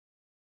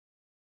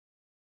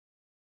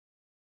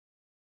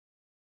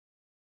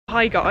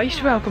Hi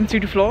guys, welcome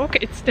to the vlog.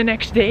 It's the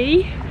next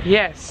day.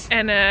 Yes.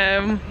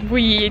 And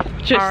we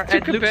just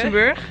took a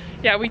Luxembourg.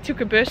 Yeah, we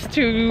took a bus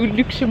to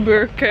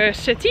Luxembourg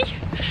city.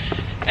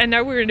 And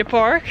now we're in the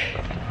park.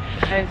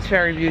 And it's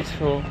very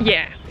beautiful.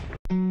 Yeah.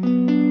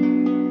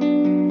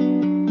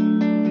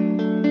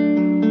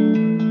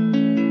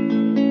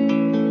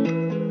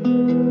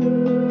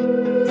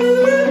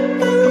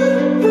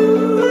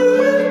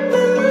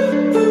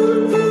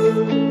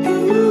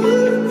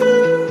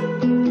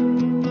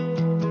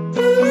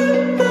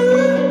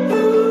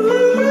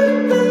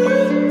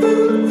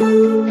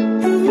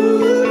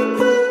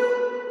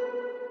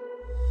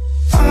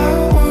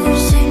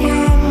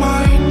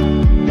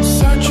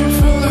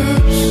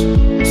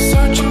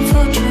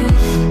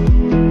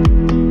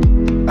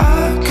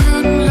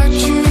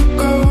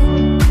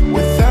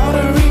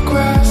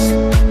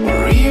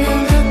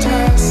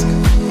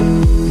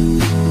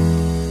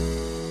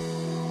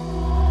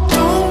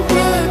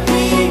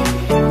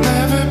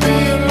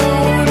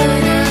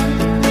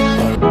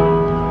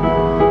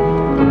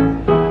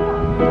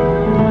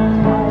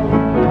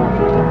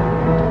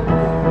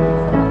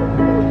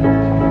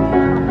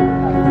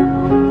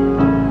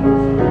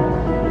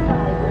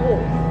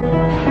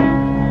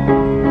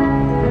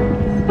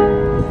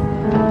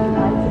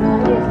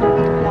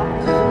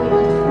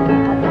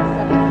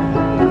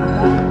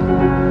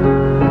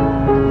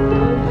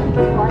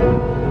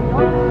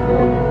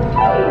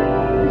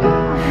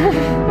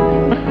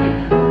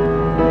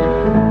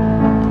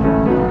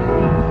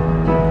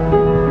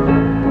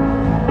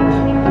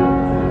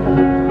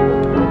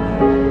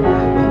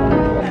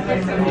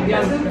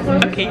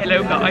 Okay,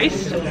 hello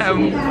guys.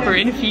 We're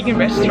in a vegan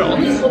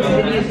restaurant.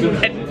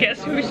 And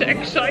guess who's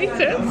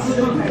excited?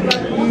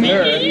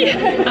 Me!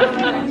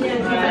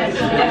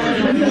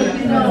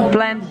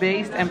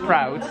 Plant-based and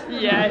proud.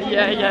 Yeah.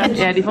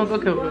 Ja, die vond ik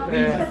ook heel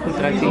goed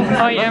eruit zien.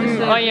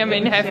 I am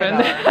in heaven.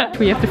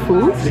 We have the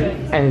food.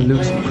 And it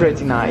looks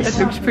pretty nice. It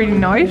looks pretty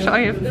nice.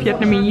 I have a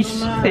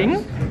Vietnamese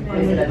thing.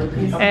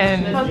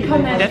 And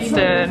that's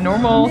the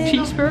normal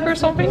cheeseburger or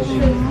something.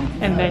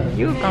 And then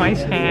you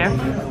guys have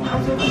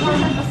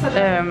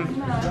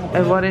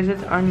what is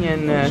it?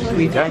 Onion,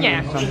 sweet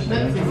onion or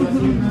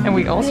something. And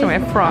we also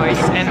have fries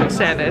and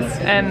salad.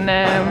 And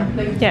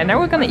yeah, now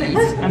we're gonna eat.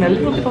 And a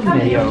little bit of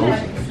mayo.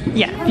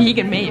 Yeah,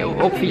 vegan mayo,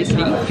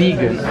 obviously.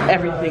 Vegan.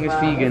 Everything is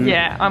vegan.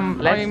 Yeah, I'm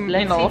in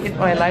love. See if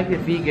I like the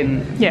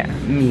vegan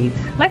meat.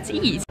 Let's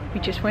eat. We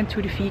just went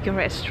to the vegan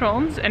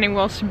restaurant and it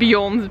was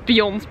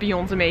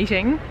beyond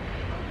amazing.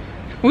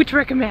 Would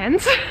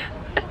recommend.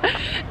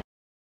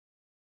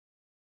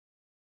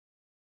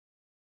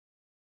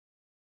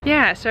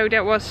 Yeah, so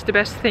that was the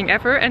best thing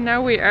ever. And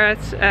now we're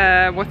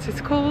at, what's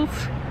it called?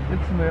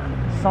 Luxembourg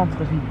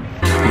Centre-Ville.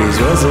 Les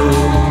oiseaux,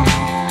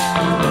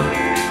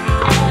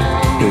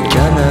 le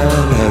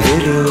canal à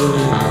vélo,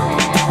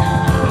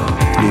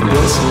 les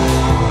boissons,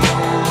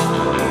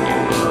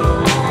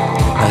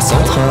 la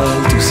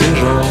centrale, tous ces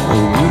gens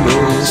au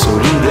boulot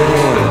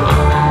solidaire.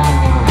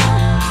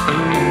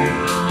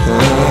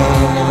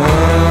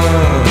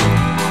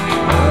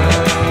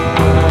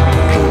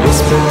 Je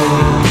l'espère.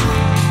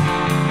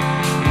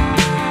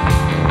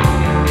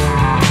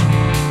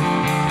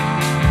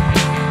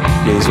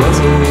 Les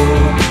oiseaux.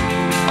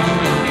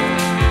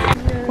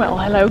 Well,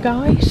 hello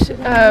guys.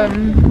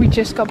 We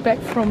just got back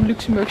from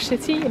Luxembourg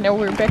City and now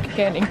we're back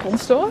again in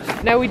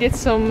Constorf. Now we did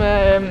some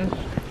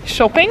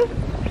shopping.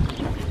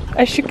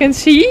 As you can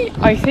see,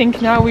 I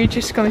think now we're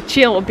just gonna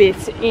chill a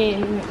bit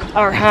in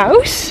our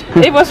house.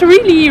 It was a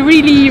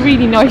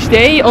really nice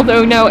day,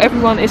 although now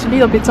everyone is a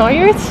little bit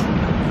tired.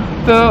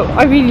 But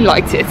I really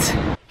liked it.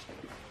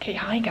 Okay,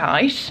 hi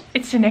guys.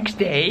 It's the next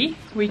day.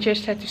 We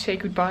just had to say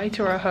goodbye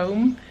to our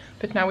home.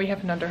 But now we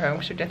have another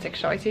home, so that's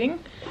exciting.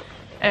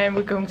 And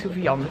we're going to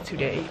Vianden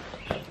today,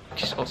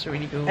 which is also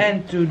really cool.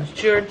 And to the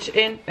church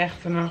in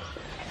Echtenach.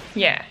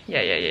 Yeah.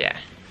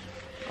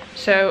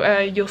 So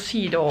you'll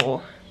see it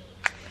all.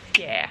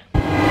 Yeah.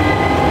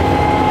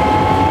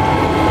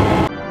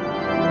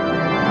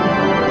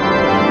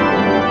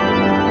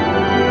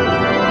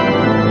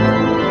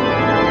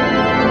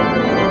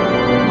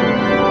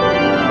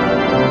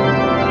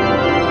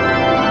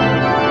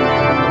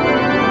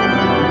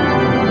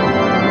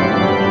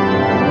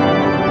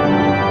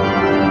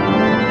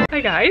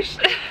 Guys.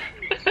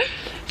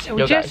 So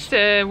we just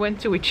went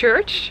to a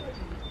church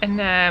and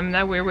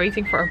now we're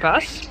waiting for our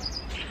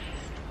bus.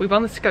 We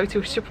wanted to go to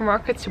a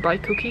supermarket to buy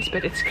cookies,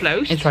 but it's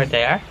closed. It's right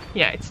there.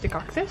 Yeah, it's the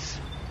cactus.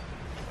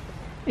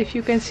 If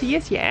you can see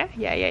it, yeah.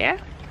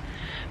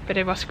 But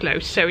it was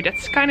closed, so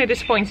that's kind of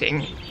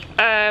disappointing.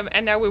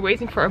 And now we're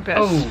waiting for our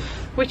bus,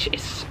 which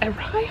is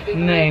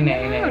arriving.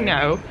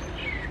 No.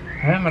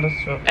 Huh, maar dat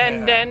is wel...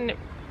 And then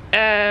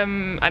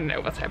I don't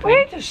know what's happening.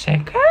 Wait a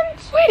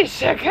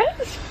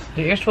second.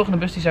 De eerstvolgende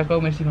bus die zou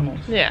komen is die van ons.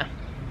 Yeah.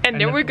 And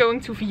then we're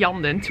going to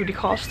Vianden, to the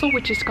castle,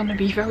 which is gonna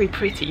be very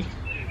pretty.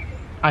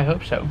 I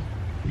hope so.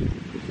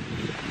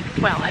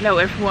 Well, hello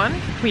everyone.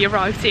 We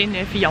arrived in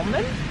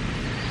Vianden.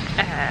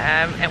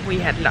 And we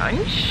had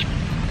lunch.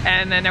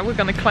 And now we're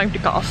gonna climb the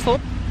castle.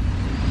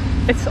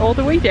 It's all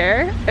the way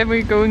there, and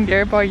we're going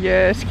there by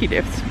ski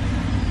lift,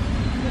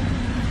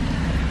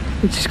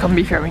 which is gonna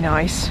be very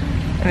nice,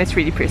 and it's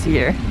really pretty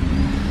here.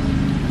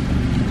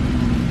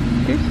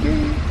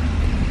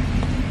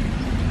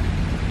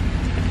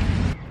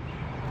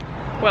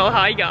 Well,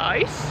 hi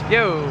guys.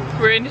 Yo.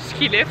 We're in the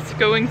ski lift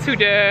going to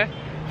the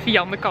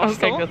Viander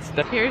Castle.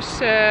 Okay, here's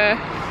we're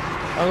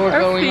our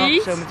going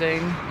feet. up so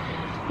meteen.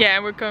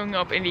 Yeah, we're going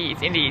up indeed.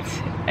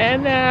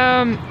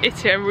 And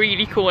it's a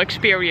really cool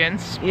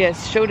experience.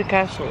 Yes, show the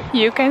castle.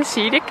 You can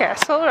see the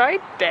castle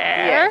right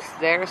there. Yes,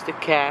 there's the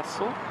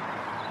castle.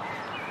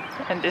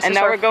 And this And is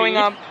now our we're going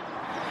feet. up.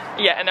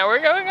 Yeah, and now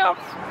we're going up.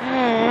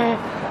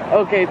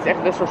 Oké, het is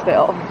echt best wel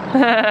stijl.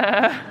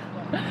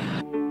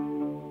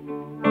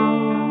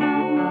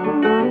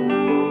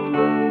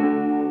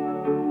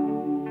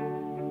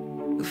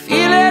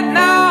 Feel it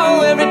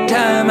now every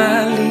time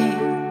I leave.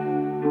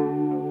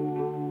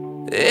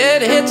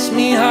 It hits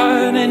me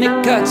hard and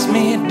it cuts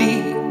me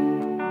deep.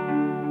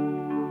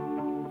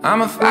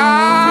 I'm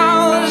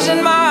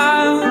 1,000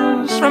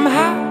 miles from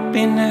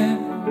happiness.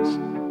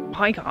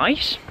 Hi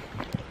guys.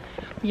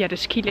 We had a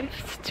ski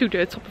lift to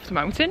the top of the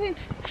mountain.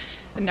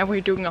 And now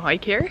we're doing a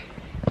hike here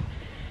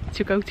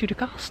to go to the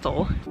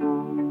castle.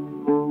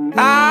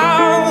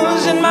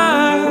 1,000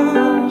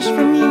 miles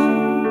from you.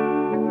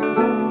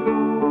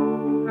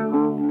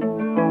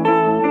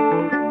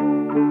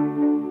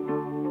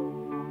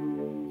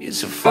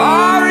 It's a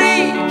far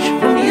reach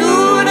from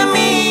you to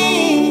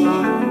me.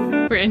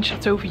 We're in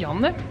Chateau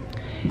Viander.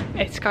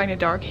 It's kind of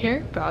dark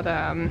here, but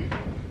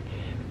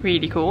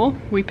really cool.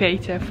 We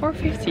paid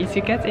 $4.50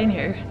 to get in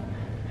here.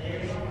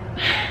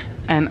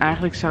 En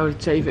eigenlijk zou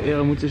het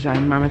 €7 moeten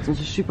zijn, maar met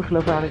onze super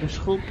geloofwaardige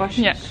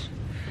schoolpasjes. Ja.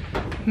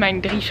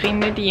 Mijn 3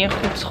 vrienden die een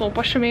goed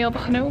schoolpasje mee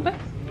hadden genomen.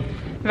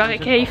 Waar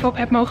ik even op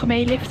heb mogen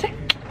meeliften.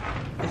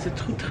 Is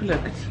het goed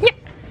gelukt? Ja.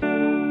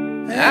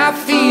 I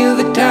feel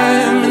the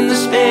time and the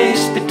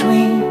space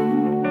between.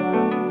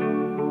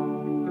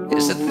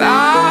 It's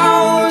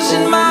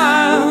 1,000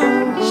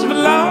 miles of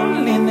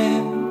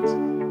loneliness.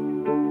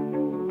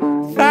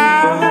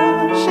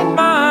 1,000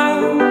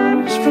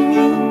 miles from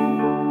you.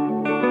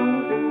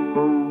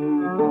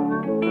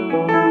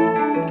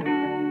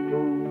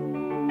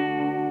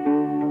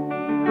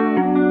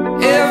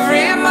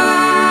 Every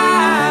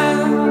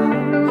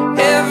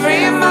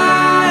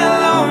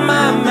mile on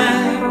my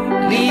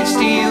mind leads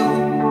to you.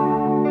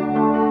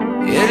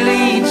 It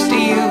leads to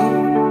you.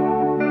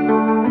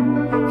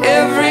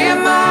 Every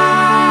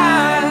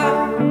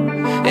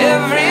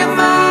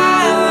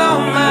mile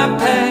on my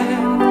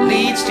path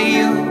leads to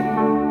you.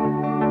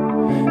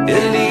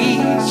 It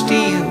leads to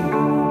you.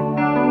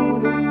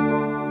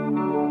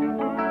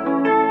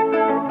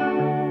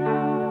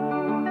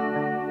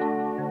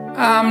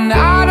 I'm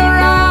not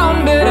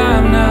around, but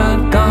I'm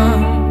not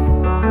gone.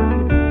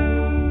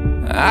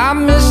 I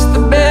miss the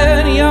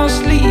bed you're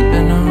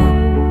sleeping on.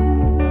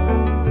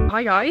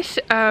 Hi guys,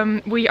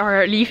 we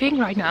are leaving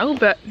right now,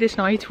 but this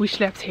night we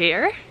slept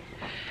here.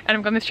 And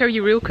I'm gonna show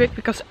you real quick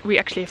because we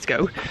actually have to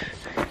go.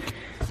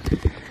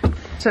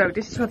 So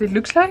this is what it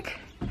looks like.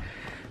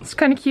 It's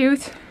kind of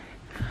cute.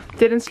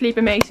 Didn't sleep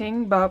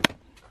amazing, but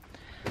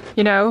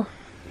you know,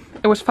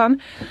 it was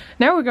fun.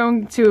 Now we're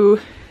going to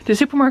the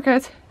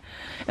supermarket.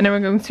 And then we're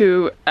going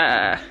to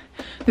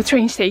the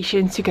train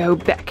station to go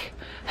back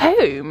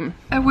home.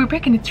 We're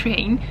back in the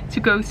train to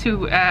go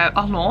to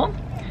Eline.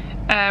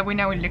 We're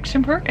now in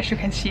Luxembourg, as you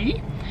can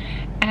see.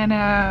 And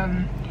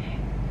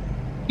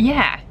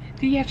yeah,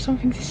 do you have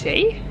something to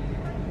say?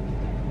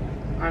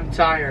 I'm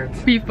tired.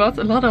 We've bought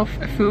a lot of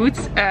food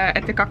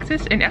at the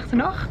Cactus in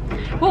Echtenach.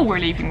 Oh, we're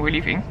leaving.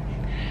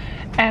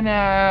 And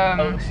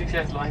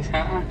succes,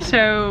 Liza.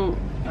 so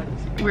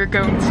we're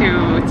going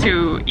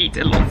to eat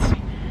a lot.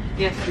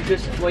 Yes,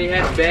 because well, you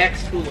have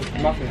bags full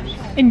of muffins.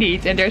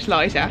 Indeed, and there's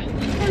Liza.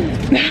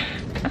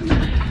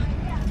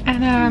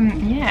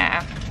 And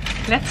yeah,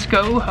 let's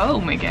go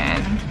home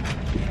again.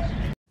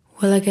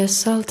 Well, I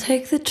guess I'll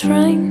take the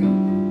train,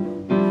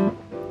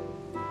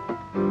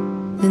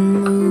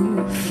 then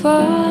move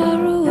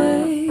far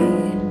away,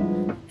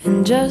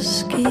 and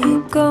just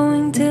keep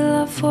going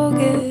till I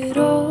forget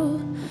all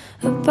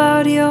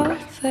about your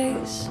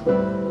face.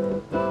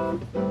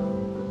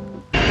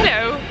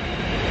 Hello.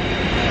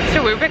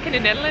 So we're back in the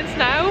Netherlands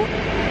now.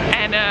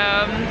 And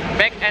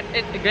Back at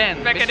it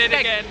again. back at it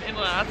again,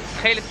 inderdaad.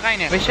 Gele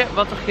treinen. Weet je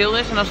wat er geel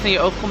is en als het in je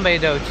oog komt ben je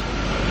dood?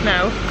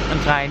 Nou. Een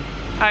trein.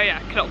 Oh ja,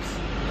 klopt.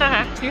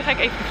 Haha, nu ga ik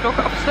even de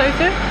vlog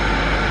afsluiten.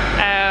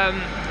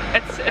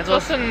 Het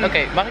was een... Oké,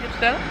 mag ik het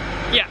vertellen?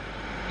 Ja.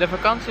 De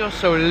vakantie was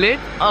zo lit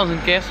als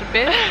een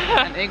kersenpit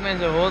en ik ben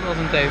zo hot als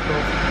een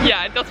theepot. Ja,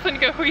 dat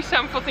vind ik een goede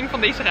samenvatting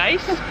van deze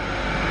reis.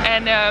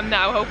 En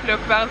nou, hopelijk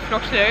waren de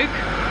vlogs leuk.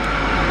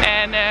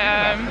 En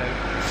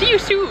see you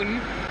soon!